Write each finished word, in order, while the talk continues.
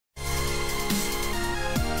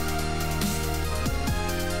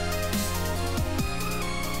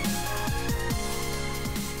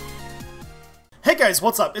Hey guys,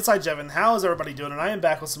 what's up? It's iJevin. How is everybody doing? And I am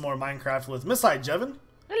back with some more Minecraft with Miss iJevin.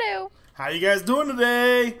 Hello. How you guys doing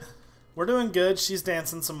today? We're doing good. She's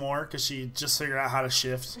dancing some more because she just figured out how to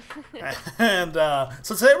shift. And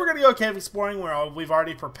so today we're going to go cave exploring where we've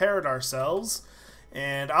already prepared ourselves.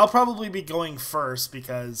 And I'll probably be going first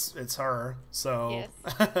because it's her. So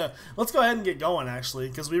yes. Let's go ahead and get going actually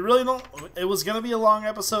because we really don't... It was going to be a long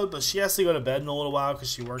episode, but she has to go to bed in a little while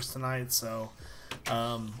because she works tonight. So...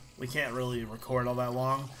 we can't really record all that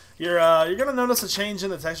long. You're gonna notice a change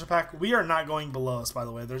in the texture pack. We are not going below us, by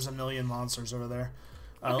the way. There's a million monsters over there.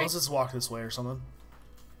 Okay. Let's just walk this way or something.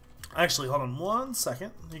 Actually, hold on 1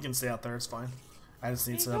 second. You can stay out there. It's fine. I just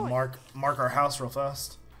need to mark our house real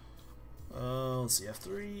fast. Let's see,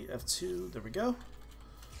 F3, F2. There we go.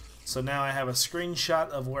 So now I have a screenshot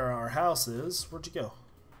of where our house is. Where'd you go?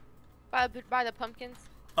 By the pumpkins.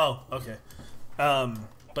 Oh, okay.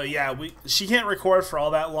 But yeah, she can't record for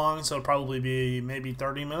all that long, so it'll probably be maybe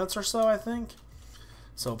 30 minutes or so, I think.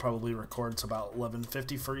 So it'll probably record to about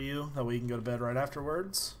 11:50 for you. That way you can go to bed right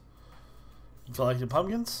afterwards. You collected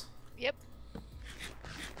pumpkins? Yep.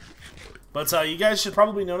 But you guys should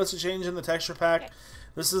probably notice a change in the texture pack. Okay.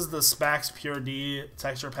 This is the Spax Pure D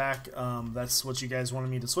texture pack. That's what you guys wanted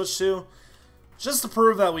me to switch to. Just to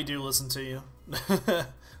prove that we do listen to you.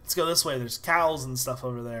 Let's go this way. There's cows and stuff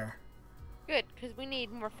over there. Good, because we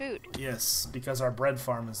need more food. Yes, because our bread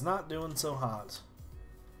farm is not doing so hot.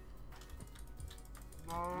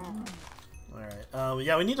 Alright,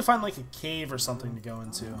 yeah, we need to find like a cave or something to go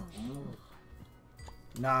into.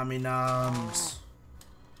 Nommy noms.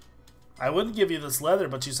 I wouldn't give you this leather,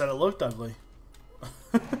 but you said it looked ugly.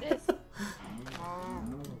 There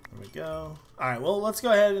we go. Alright, well, let's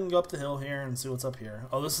go ahead and go up the hill here and see what's up here.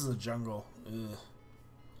 Oh, this is a jungle. Ugh.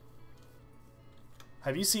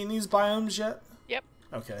 Have you seen these biomes yet? Yep.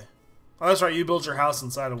 Okay. Oh, that's right. You built your house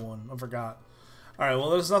inside of one. I forgot. All right. Well,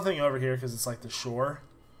 there's nothing over here because it's like the shore.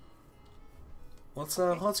 Let's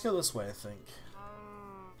go this way. I think.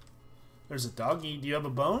 There's a doggy. Do you have a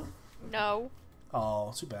bone? No.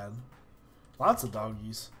 Oh, too bad. Lots of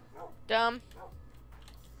doggies. Dumb.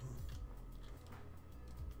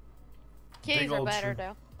 Kitties are better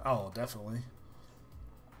though. Oh, definitely.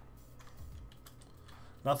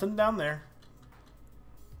 Nothing down there.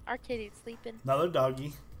 Our kitty's sleeping. Another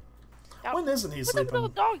doggy. When isn't he sleeping? Little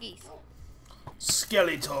doggies.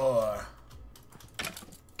 Skeletor.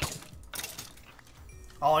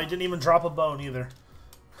 Oh, he didn't even drop a bone either.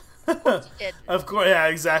 Of course he did. Of course, yeah,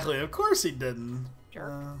 exactly. Of course he didn't.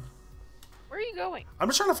 Sure. Where are you going? I'm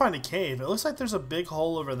just trying to find a cave. It looks like there's a big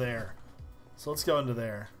hole over there. So let's go into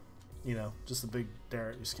there. You know, just a big,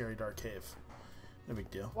 scary, dark cave. No big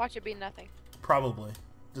deal. Watch it be nothing. Probably.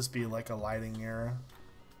 Just be like a lighting area.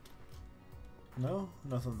 No,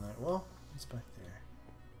 nothing there. Well, what's back there?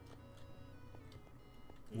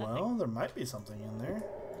 Nothing. Well, there might be something in there.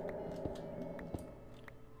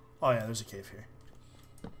 Oh yeah, there's a cave here.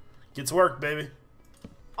 Get to work, baby.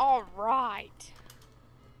 All right.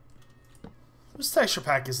 This texture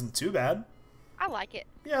pack isn't too bad. I like it.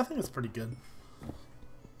 Yeah, I think it's pretty good.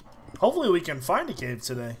 Hopefully we can find a cave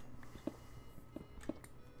today.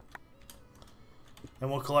 And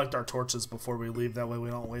we'll collect our torches before we leave, that way we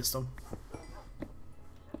don't waste them.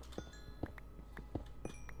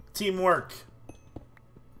 Teamwork.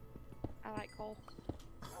 I like coal.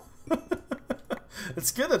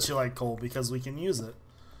 It's good that you like coal because we can use it.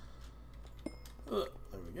 There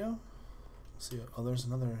we go. Let's see. Oh, there's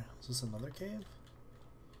another. Is this another cave?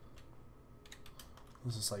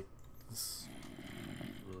 This is like this.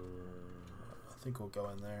 I think we'll go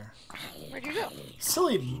in there. Where'd you go?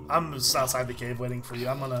 Silly. I'm just outside the cave waiting for you.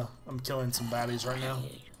 I'm killing some baddies right now.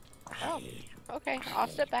 Oh, okay. I'll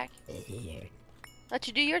step back. Let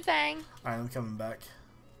you do your thing. Alright, I'm coming back.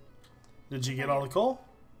 Did you get all the coal?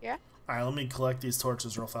 Yeah. Alright, let me collect these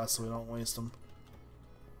torches real fast so we don't waste them.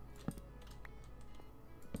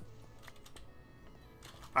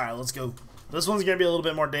 Alright, let's go. This one's going to be a little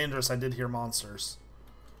bit more dangerous. I did hear monsters.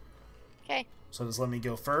 Okay. So just let me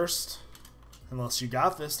go first. Unless you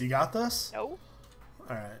got this. Do you got this? No.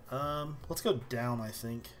 Alright, let's go down, I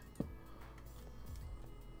think.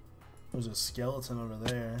 There's a skeleton over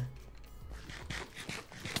there.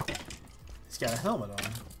 He's got a helmet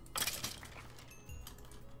on.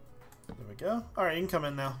 There we go. Alright, you can come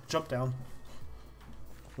in now. Jump down.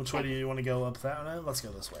 Which way do you want to go? Up that way? Let's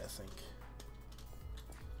go this way, I think.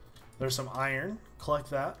 There's some iron. Collect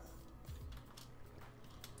that.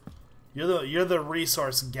 You're the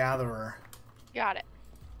resource gatherer. Got it.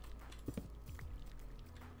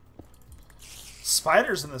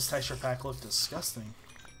 Spiders in this texture pack look disgusting.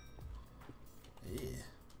 Yeah.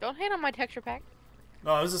 Don't hate on my texture pack.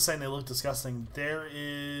 No, I was just saying they look disgusting. There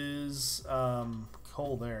is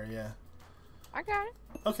coal there, yeah. I got it.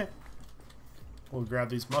 Okay. We'll grab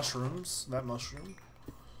these mushrooms. That mushroom.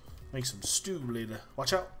 Make some stew later.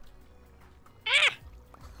 Watch out. Ah!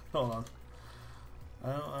 Hold on.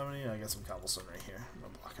 I don't have any. I got some cobblestone right here. I'm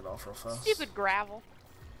gonna block it off real fast. Stupid gravel.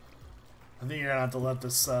 I think you're gonna have to let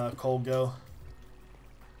this coal go.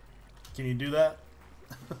 Can you do that?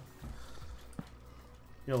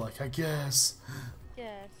 You're like, I guess.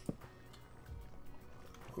 Yes.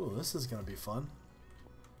 Ooh, this is gonna be fun.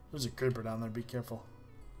 There's a creeper down there. Be careful.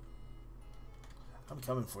 I'm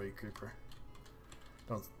coming for you, creeper.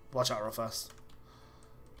 Don't watch out real fast.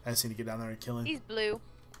 I just need to get down there and kill him. He's blue.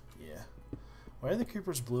 Yeah. Why are the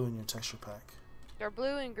creepers blue in your texture pack? They're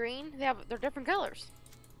blue and green. They're different colors.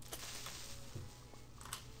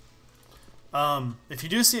 If you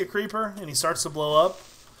do see a creeper and he starts to blow up,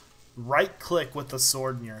 right click with the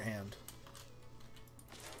sword in your hand.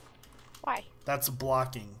 Why? That's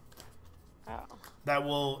blocking.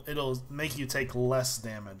 Oh. It'll make you take less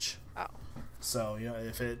damage. Oh. So, you know,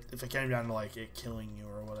 if it came down to like it killing you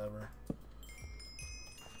or whatever.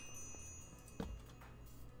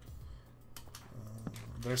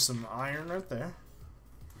 There's some iron right there.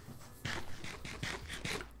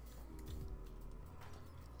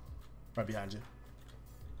 Right behind you.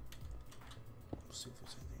 Let's see if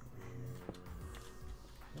there's anything weird.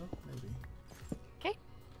 No, maybe. Okay.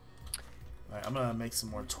 Alright, I'm gonna make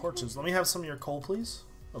some more torches. Let me have some of your coal, please.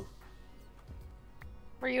 Oh.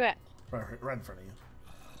 Where you at? Right in front of you.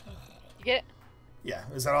 You get it? Yeah.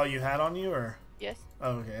 Is that all you had on you, or? Yes.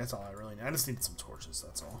 Oh, okay. That's all I really need. I just need some torches,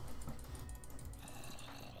 that's all.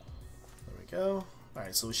 There we go.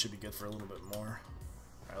 Alright, so we should be good for a little bit more.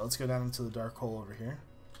 Alright, let's go down into the dark hole over here.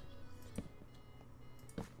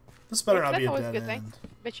 This better not be a dead end.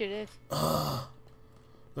 Bet you it is. Ugh.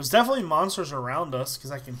 There's definitely monsters around us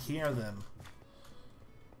because I can hear them.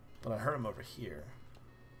 But I heard them over here.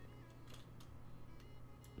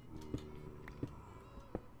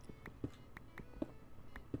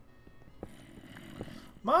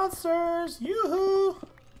 Monsters! Yoo-hoo!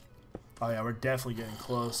 Oh yeah, we're definitely getting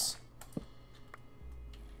close.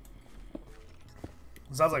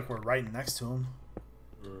 It sounds like we're right next to them.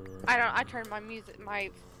 I turned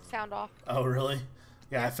my sound off. Oh really?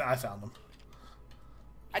 Yeah, I found them.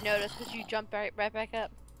 I noticed because you jumped right back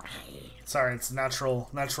up. Sorry, it's natural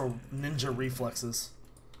ninja reflexes.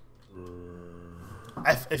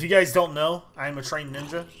 If you guys don't know, I am a trained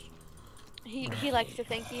ninja. He likes to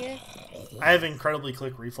think he is. I have incredibly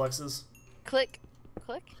quick reflexes. Click.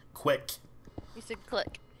 Quick. You said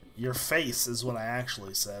click. Your face is what I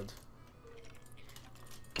actually said.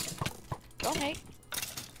 Oh hey.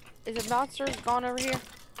 Is the monsters gone over here?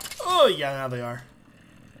 Oh yeah, now they are.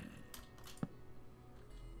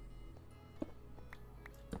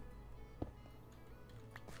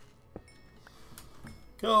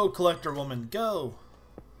 Go, collector woman, go!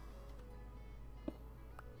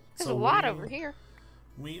 There's a lot over here.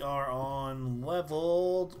 We are on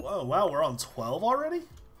level... Oh, wow, we're on 12 already?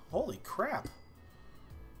 Holy crap.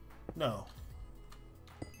 No.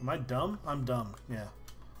 Am I dumb? I'm dumb, yeah.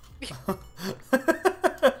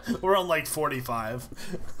 We're on like 45.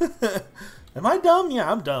 Am I dumb?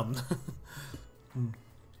 Yeah, I'm dumb. Here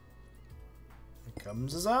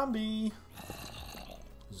comes a zombie.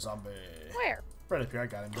 Zombie. Where? Right up here, I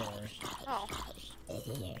got him, don't worry. Oh.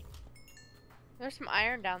 There's some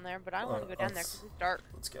iron down there, but I don't want to go down there because it's dark.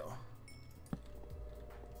 Let's go.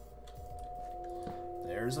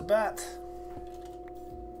 There's a bat.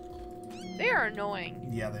 They are annoying.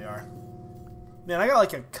 Yeah, they are. Man, I got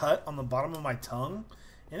like a cut on the bottom of my tongue,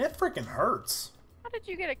 and it freaking hurts. How did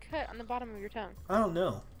you get a cut on the bottom of your tongue? I don't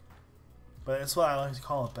know. But it's what I like to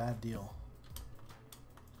call a bad deal.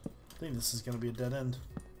 I think this is going to be a dead end.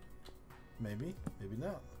 Maybe, maybe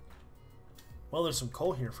not. Well, there's some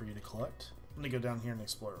coal here for you to collect. I'm going to go down here and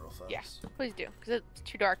explore it real fast. Yeah, please do, because it's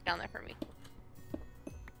too dark down there for me.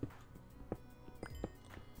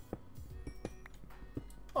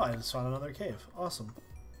 Oh, I just found another cave. Awesome.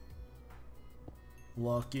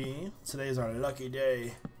 Lucky. Today's our lucky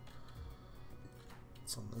day.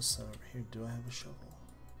 What's on this side over here? Do I have a shovel?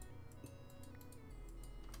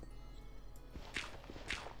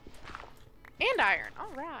 And iron.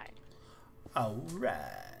 Alright. Alright.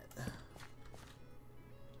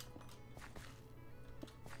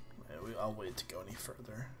 I'll wait to go any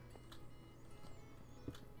further.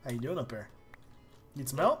 How you doing up there? Need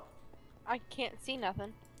some help? I can't see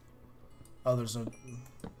nothing. Oh, there's no...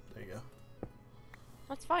 There you go.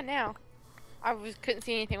 That's fine now. Couldn't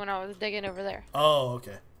see anything when I was digging over there. Oh,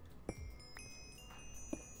 okay.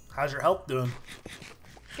 How's your health doing?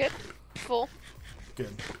 Good. Full.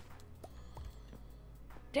 Good.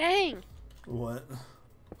 Dang. What?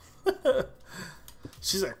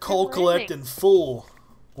 She's a coal collecting fool.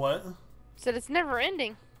 What? Said it's never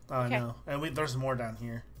ending. Oh, I know. And there's more down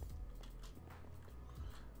here.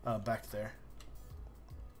 Back there.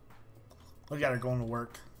 We got her going to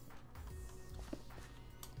work.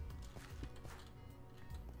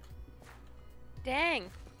 Dang.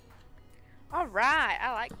 All right,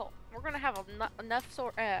 I like coal. We're gonna have enough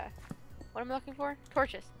what am I looking for?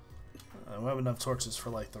 Torches. We have enough torches for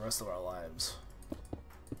like the rest of our lives.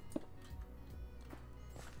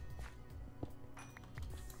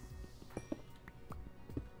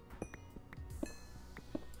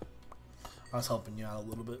 I was helping you out a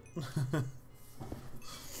little bit.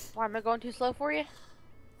 Why am I going too slow for you?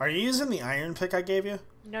 Are you using the iron pick I gave you?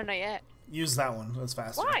 No, not yet. Use that one. It's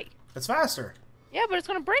faster. Why? It's faster. Yeah, but it's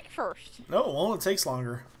gonna break first. No, it won't. It takes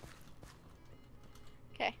longer.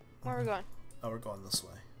 Okay, where are we going? Oh, we're going this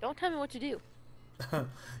way. Don't tell me what to do.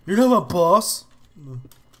 You're not my boss.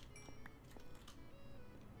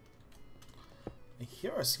 I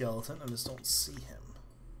hear a skeleton. I just don't see him.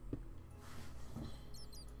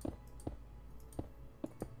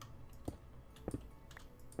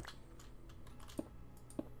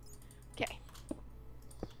 Okay.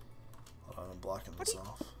 Hold on, I'm blocking this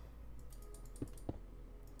off.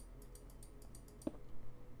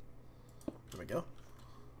 There we go.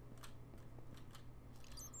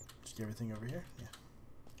 Just get everything over here? Yeah.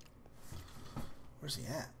 Where's he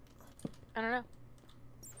at? I don't know.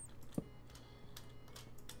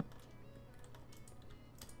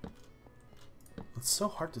 It's so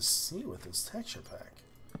hard to see with this texture pack.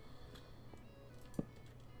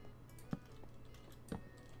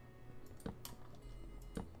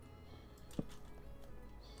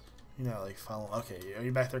 You're not like following. Okay, are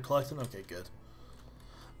you back there collecting? Okay, good.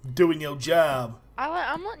 Doing your job.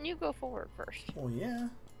 I'm letting you go forward first. Well, yeah.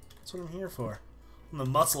 That's what I'm here for. I'm the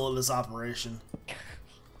muscle of this operation.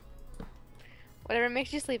 Whatever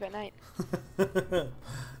makes you sleep at night.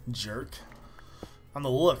 Jerk. On the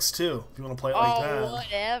looks, too, if you want to play it like that. Oh,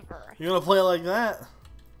 whatever. You want to play it like that?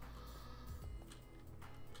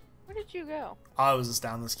 Where did you go? I was just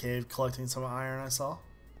down this cave collecting some iron I saw.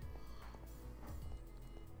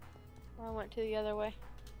 Well, I went to the other way.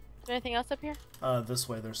 Is there anything else up here? This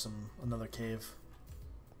way there's another cave.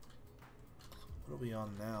 What are we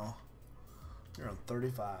on now? You're on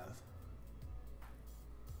 35.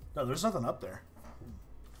 No, there's nothing up there.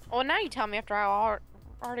 Well, now you tell me after I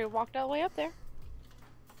already walked all the way up there.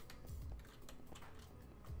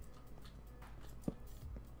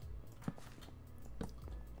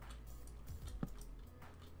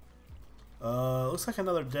 Looks like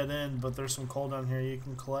another dead end, but there's some coal down here you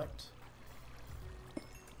can collect.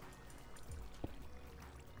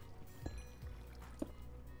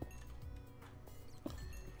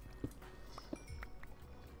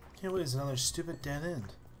 Can't believe it's another stupid dead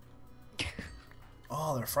end.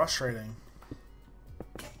 Oh, they're frustrating.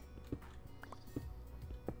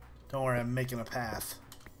 Don't worry, I'm making a path.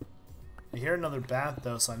 I hear another bat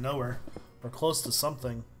though, so I know we're close to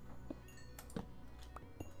something.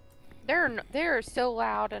 They're so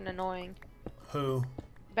loud and annoying. Who?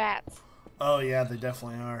 Bats. Oh yeah, they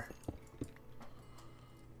definitely are.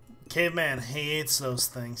 Caveman hates those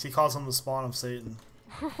things. He calls them the spawn of Satan.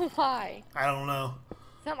 Why? I don't know.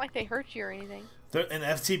 It's not like they hurt you or anything. In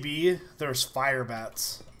FTB, there's fire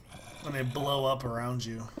bats, and they blow up around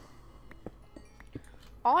you.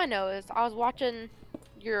 All I know is I was watching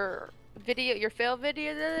your fail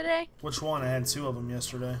video the other day. Which one? I had 2 of them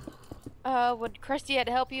yesterday. When Krusty had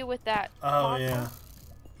to help you with that. Oh monster, yeah.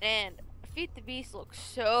 And Feed the Beast looks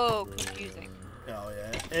so confusing. Oh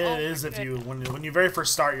yeah. It is if you when you very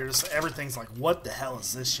first start, you're just everything's like, what the hell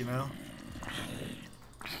is this? You know.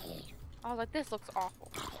 I was like, this looks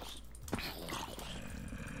awful.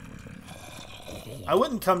 I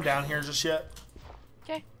wouldn't come down here just yet.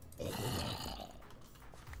 Okay.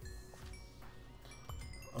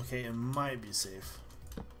 Okay, it might be safe.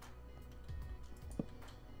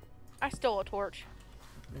 I stole a torch.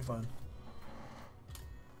 Be fine.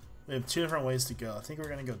 We have 2 different ways to go. I think we're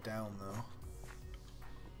gonna go down though.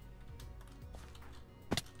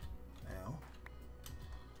 Ow.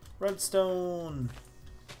 Redstone.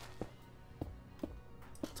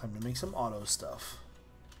 Time to make some auto stuff.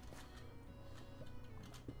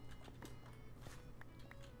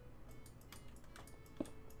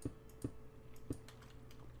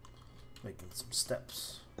 Making some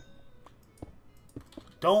steps.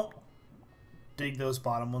 Don't dig those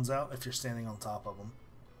bottom ones out if you're standing on top of them.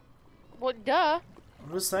 Well, duh.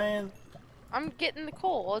 I'm just saying. I'm getting the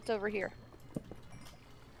coal. It's over here.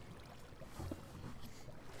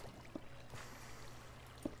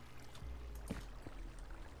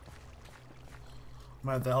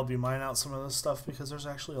 Might have to help you mine out some of this stuff because there's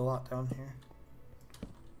actually a lot down here.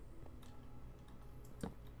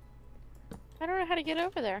 I don't know how to get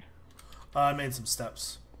over there. I made some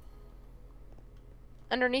steps.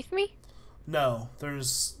 Underneath me? No,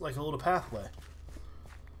 there's like a little pathway.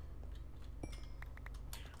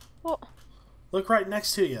 Well, look right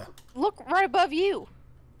next to you. look right above you.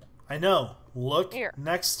 I know. Look Here.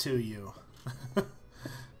 next to you.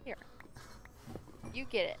 Here. You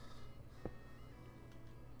get it.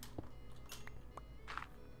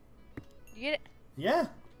 You get it? Yeah.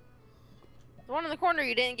 The one in the corner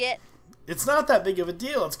you didn't get. It's not that big of a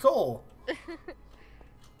deal. It's coal.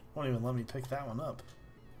 Won't even let me pick that one up.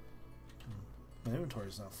 My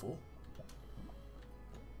inventory's not full.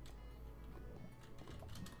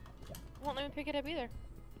 Won't let me pick it up either.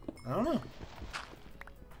 I don't know.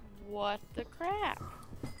 What the crap?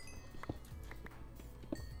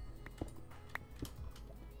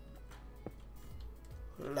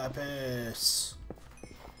 Lapis.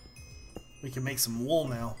 We can make some wool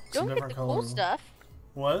now. Some Don't get the cool colors. stuff.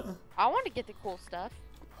 What? I want to get the cool stuff.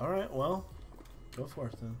 Alright, well, go for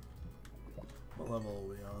it then. What level are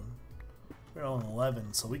we on? We're on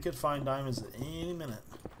 11, so we could find diamonds at any minute.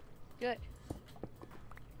 Good.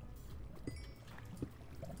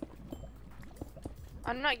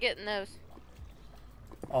 I'm not getting those.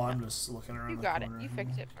 Oh, I'm just looking around. You the got it. corner You here.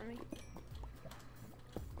 fixed it for me.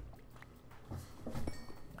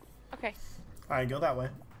 Okay. Alright, go that way.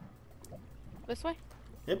 This way?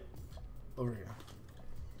 Yep. Over here.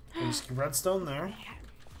 There's redstone there.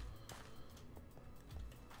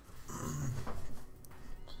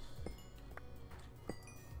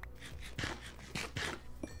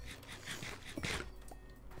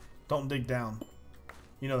 Don't dig down.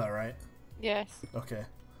 You know that, right? Yes. Okay.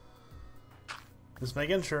 Just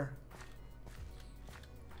making sure.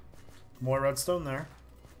 More redstone there.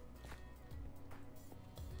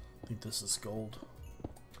 I think this is gold.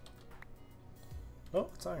 Oh,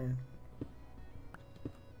 it's iron.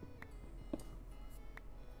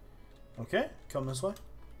 Okay, come this way.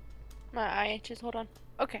 My eye itches. Hold on.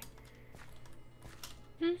 Okay.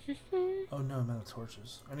 Oh no, I'm out of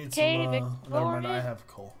torches. I need Cave some, never mind, I exploring. have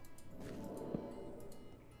coal.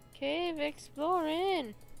 Cave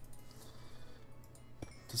exploring.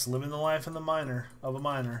 Just living the life in the miner, of a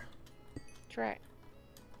miner. Track.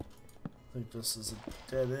 I think this is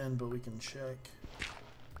a dead end, but we can check.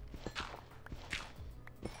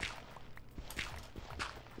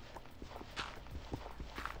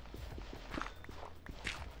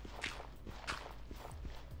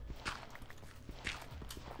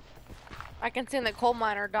 I can sing the coal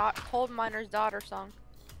miner's daughter song.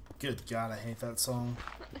 Good God, I hate that song.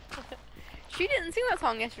 She didn't sing that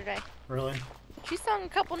song yesterday. Really? She sung a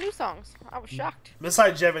couple new songs. I was shocked. Miss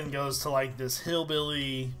iJevin's goes to like this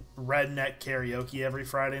hillbilly redneck karaoke every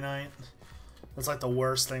Friday night. It's like the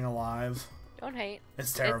worst thing alive. Don't hate.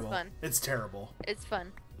 It's terrible. It's fun. It's terrible. It's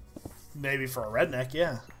fun. Maybe for a redneck,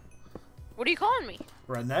 yeah. What are you calling me?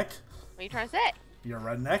 Redneck? What are you trying to say? You're a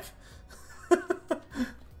redneck?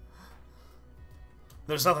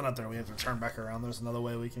 There's nothing up there. We have to turn back around. There's another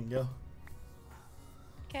way we can go.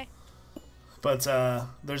 Okay. But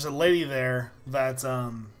there's a lady there that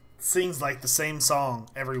sings like the same song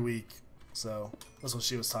every week. So that's what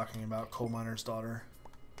she was talking about, coal miner's daughter.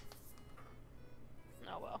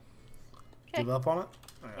 Oh well. Okay. Give up on it?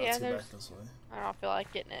 Alright, Yeah, let's get there's- back this way. I don't feel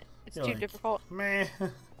like getting it. It's You're too like, difficult. Meh.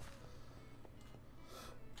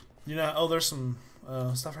 You know, oh, there's some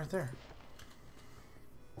stuff right there.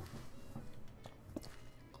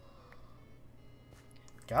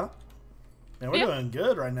 Got it? Man, we're Yeah. doing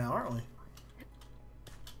good right now, aren't we?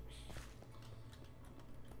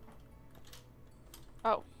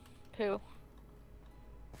 Oh, poo.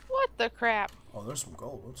 What the crap? Oh, there's some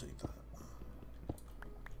gold. We'll take that.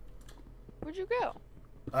 Where'd you go?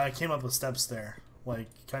 I came up the steps there, like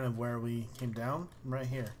kind of where we came down. I'm right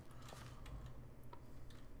here.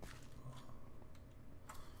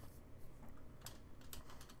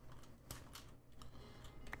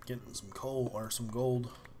 Getting some coal or some gold.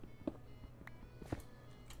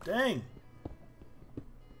 Dang!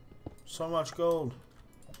 So much gold.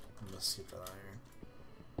 I'm gonna skip that iron.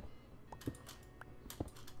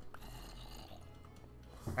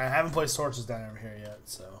 I haven't placed torches down over here yet,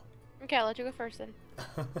 so. Okay, I'll let you go first then.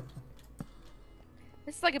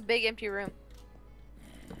 This is like a big empty room.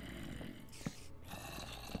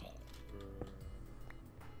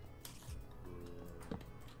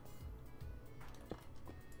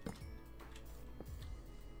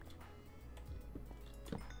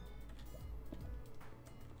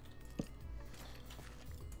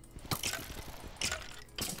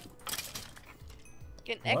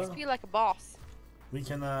 Getting What? XP like a boss. We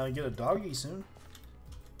can get a doggy soon.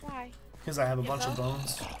 Why? Because I have a bunch of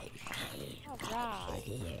bones.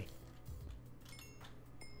 Alright.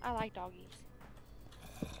 I like doggies.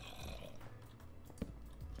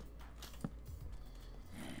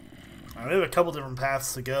 Alright, we have a couple different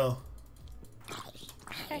paths to go.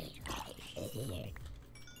 Okay.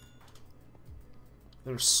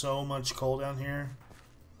 There's so much coal down here.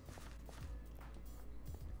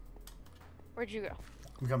 Where'd you go?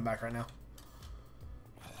 I'm coming back right now.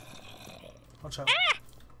 Watch out. Ah!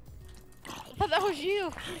 I thought that was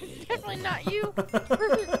you. It's definitely not you.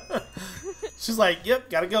 She's like, yep,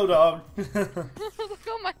 gotta go, dog.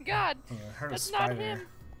 Oh my god. Yeah, I heard That's a spider. not him.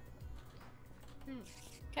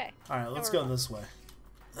 Okay. Alright, let's go this way.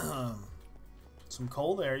 Some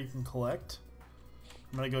coal there you can collect.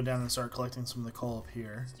 I'm gonna go down and start collecting some of the coal up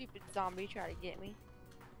here. Stupid zombie try to get me.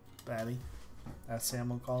 Batty. As Sam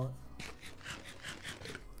will call it.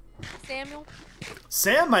 Samuel?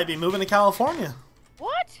 Sam might be moving to California.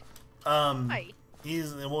 What? Hi.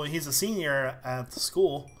 He's a senior at the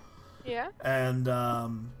school. Yeah. And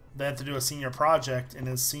they have to do a senior project, and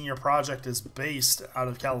his senior project is based out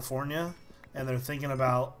of California, and they're thinking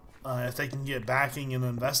about if they can get backing and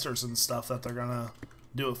investors and stuff that they're gonna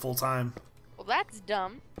do it full time. Well, that's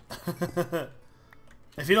dumb.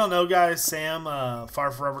 If you don't know, guys, Sam,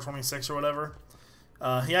 Far Forever 26 or whatever,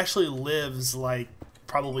 he actually lives like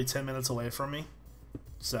probably 10 minutes away from me.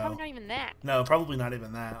 So Probably not even that. no, probably not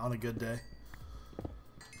even that on a good day.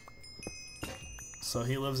 So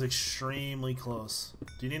he lives extremely close.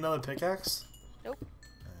 Do you need another pickaxe? Nope.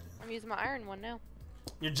 I'm using my iron one now.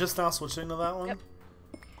 You're just now switching to that one? Yep.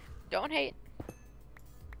 Don't hate.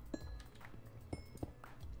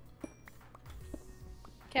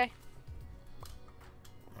 Okay.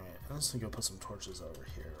 Alright, I'm just gonna go put some torches over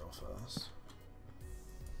here real fast.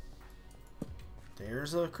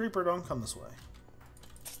 There's a creeper, don't come this way.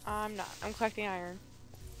 I'm not. I'm collecting iron.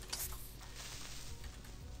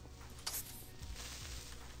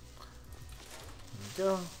 There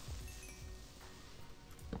we go.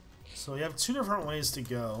 So we have two different ways to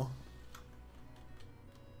go.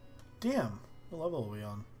 Damn, what level are we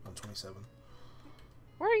on? On 27.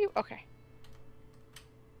 Where are you? Okay.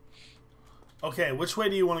 Okay, which way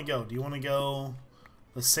do you want to go? Do you want to go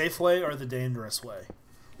the safe way or the dangerous way?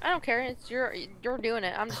 I don't care. It's you're doing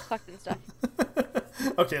it. I'm just collecting stuff.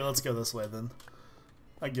 Okay, let's go this way then.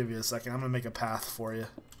 I'll give you a second. I'm going to make a path for you.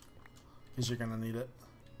 Because you're going to need it.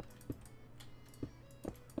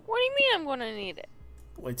 What do you mean I'm gonna need it?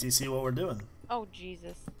 Wait till you see what we're doing. Oh,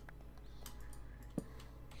 Jesus.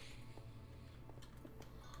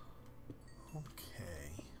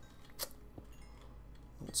 Okay.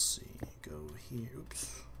 Let's see. Go here.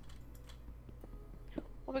 Oops.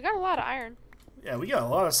 Well, we got a lot of iron. Yeah, we got a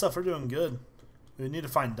lot of stuff. We're doing good. We need to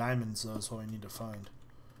find diamonds, though. That's what we need to find.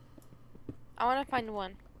 I want to find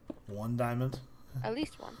one. One diamond? At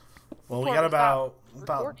least one. Well, we Before got we about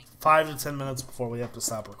recording. 5 to 10 minutes before we have to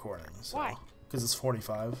stop recording. So, Why? Because it's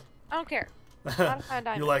 45. I don't care. I gotta find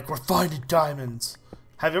diamonds. You're like, we're finding diamonds.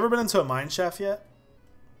 Have you ever been into a mine shaft yet?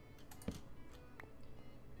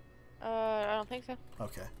 I don't think so.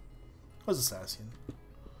 Okay. I was just asking.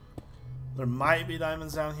 There might be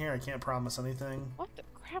diamonds down here. I can't promise anything. What the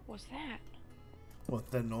crap was that?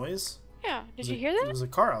 What, that noise? Yeah. Did you It- hear There that? was a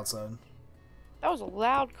car outside. That was a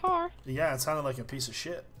loud car. Yeah, it sounded like a piece of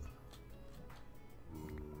shit.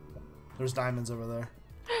 There's diamonds over there.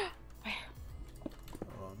 Where?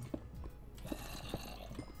 Hold on.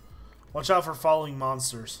 Watch out for falling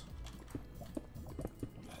monsters.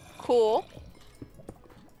 Cool.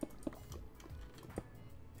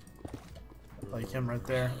 Like him right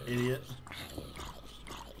there, idiot.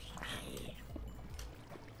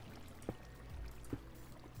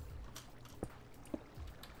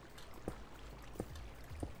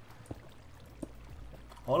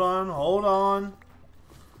 Hold on, hold on.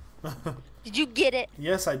 Did you get it?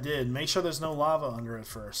 Yes, I did. Make sure there's no lava under it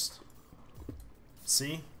first.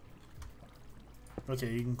 See?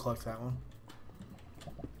 Okay, you can collect that one.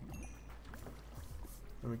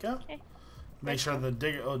 There we go. Okay. Make sure to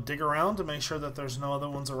dig around to make sure that there's no other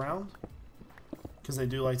ones around. Because they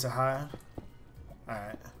do like to hide.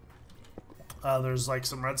 Alright. There's like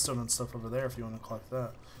some redstone and stuff over there if you want to collect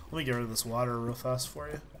that. Let me get rid of this water real fast for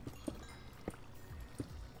you.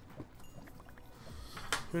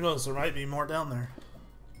 Who knows, there might be more down there.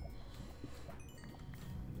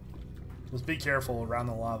 Just be careful around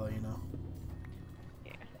the lava, you know.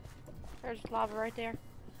 Yeah. There's lava right there.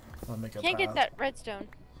 I'll make a Can't get path. that redstone.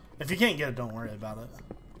 If you can't get it, don't worry about it.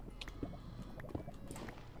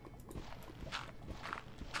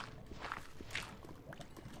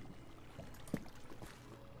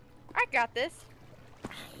 I got this.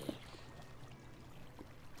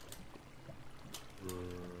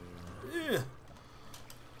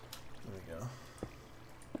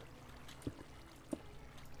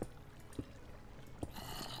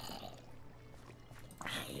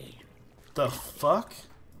 the fuck?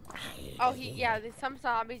 Oh, yeah, some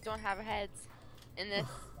zombies don't have heads in this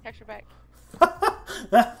texture pack.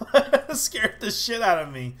 That scared the shit out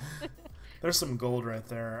of me. There's some gold right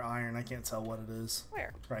there, or iron. I can't tell what it is.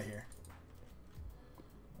 Where? Right here.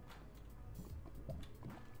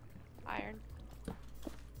 Iron.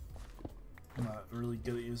 I'm not really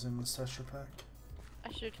good at using this texture pack.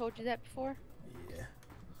 I should have told you that before. Yeah.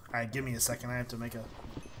 Alright, give me a second. I have to make a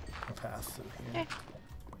path through here. Okay.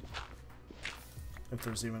 If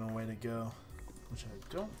there's even a way to go. Which I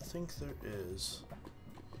don't think there is.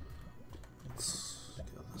 Let's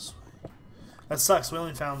go this way. That sucks. We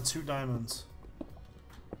only found 2 diamonds.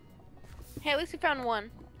 Hey, at least we found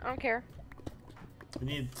 1. I don't care. We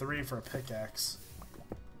need 3 for a pickaxe.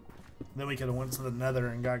 Then we could have went to the nether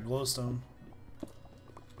and got glowstone.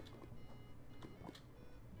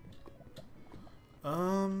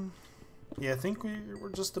 Yeah, I think we're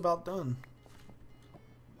just about done.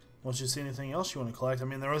 Once you see anything else you want to collect, I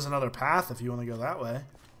mean, there was another path if you want to go that way.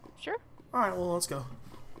 Sure. Alright, well, let's go.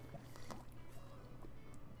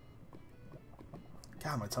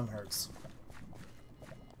 God, my tongue hurts.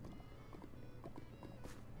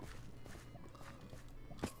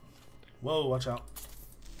 Whoa, watch out.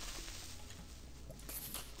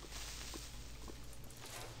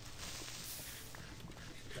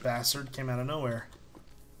 Bastard came out of nowhere.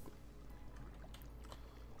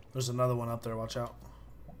 There's another one up there, watch out.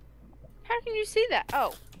 How can you see that?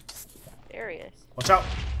 Oh. There he is. Watch out!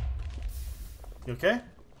 You okay?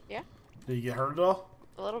 Yeah. Did you get hurt at all?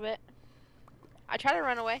 A little bit. I tried to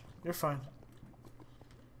run away. You're fine.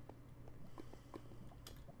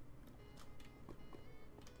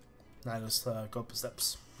 Now just go up the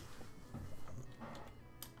steps.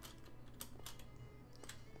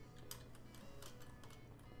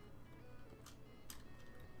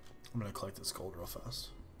 I'm gonna collect this gold real fast.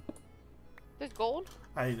 There's gold?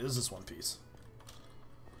 This is one piece.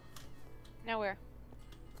 Now where?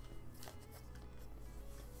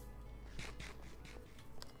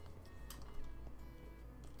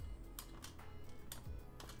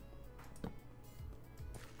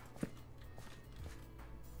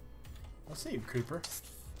 I see you, creeper.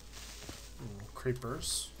 Ooh,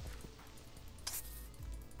 creepers.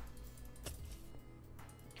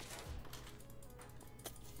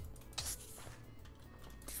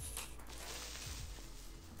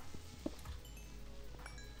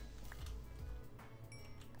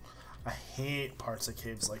 I hate parts of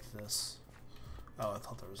caves like this. Oh, I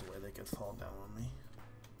thought there was a way they could fall down on me.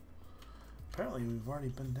 Apparently we've already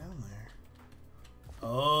been down there.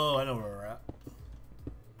 Oh, I know where we're at.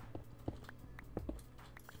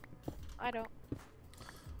 I don't.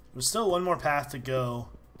 There's still one more path to go.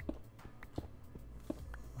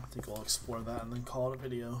 I think we'll explore that and then call it a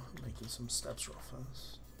video. Making some steps real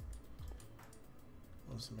fast.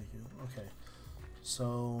 Let's make it okay.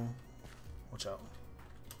 So, watch out.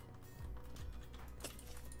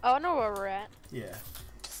 Oh, I know where we're at. Yeah.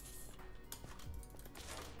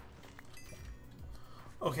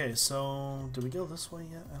 Okay, so did we go this way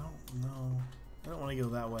yet? I don't know. I don't want to go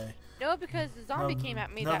that way. No, because the zombie came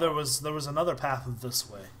at me. No, that there way. was another path this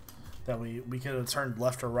way that we could have turned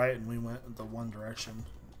left or right, and we went the one direction.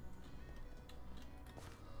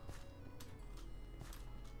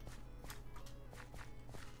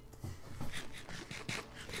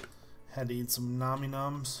 Had to eat some Nami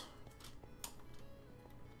Noms.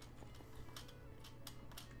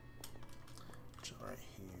 Right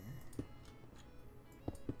here.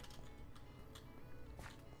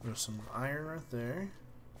 There's some iron right there.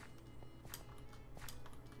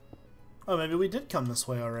 Oh, maybe we did come this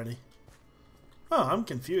way already. Oh, I'm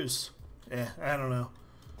confused. Yeah, I don't know.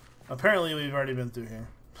 Apparently we've already been through here.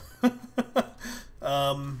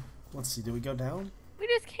 Let's see, did we go down? We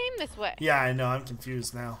just came this way. Yeah, I know, I'm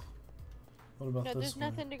confused now. What about No, this there's way?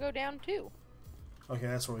 nothing to go down to. Okay,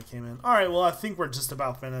 that's where we came in. Alright, well I think we're just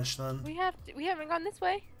about finished then. We haven't gone this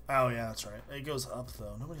way. Oh yeah, that's right. It goes up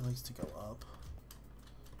though. Nobody likes to go up.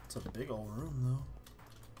 It's a big old room though.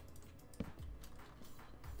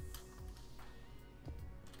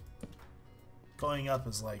 Going up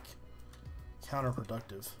is like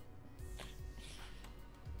counterproductive.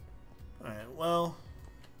 Alright, well,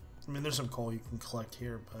 I mean there's some coal you can collect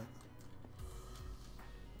here, but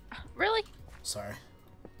Really? sorry.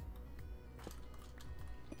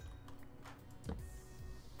 Yeah.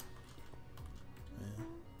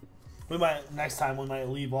 We might next time we might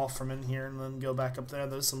leave off from in here and then go back up there.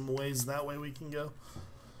 There's some ways that way we can go.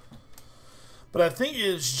 But I think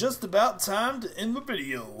it's just about time to end the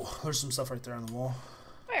video. There's some stuff right there on the wall.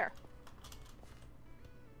 Where?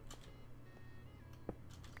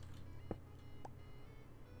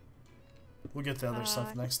 We'll get the other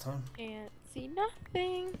stuff next time. Can't see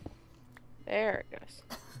nothing. There it goes.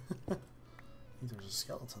 I think there's a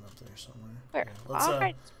skeleton up there somewhere. Where? Yeah, let's,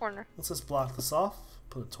 Right this corner. let's just block this off.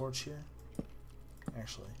 Put a torch here.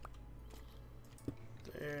 Actually.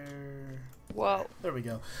 There. Whoa. There we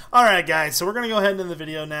go. Alright, guys. So we're going to go ahead and end the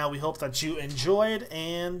video now. We hope that you enjoyed,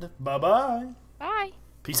 and bye-bye. Bye.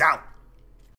 Peace out.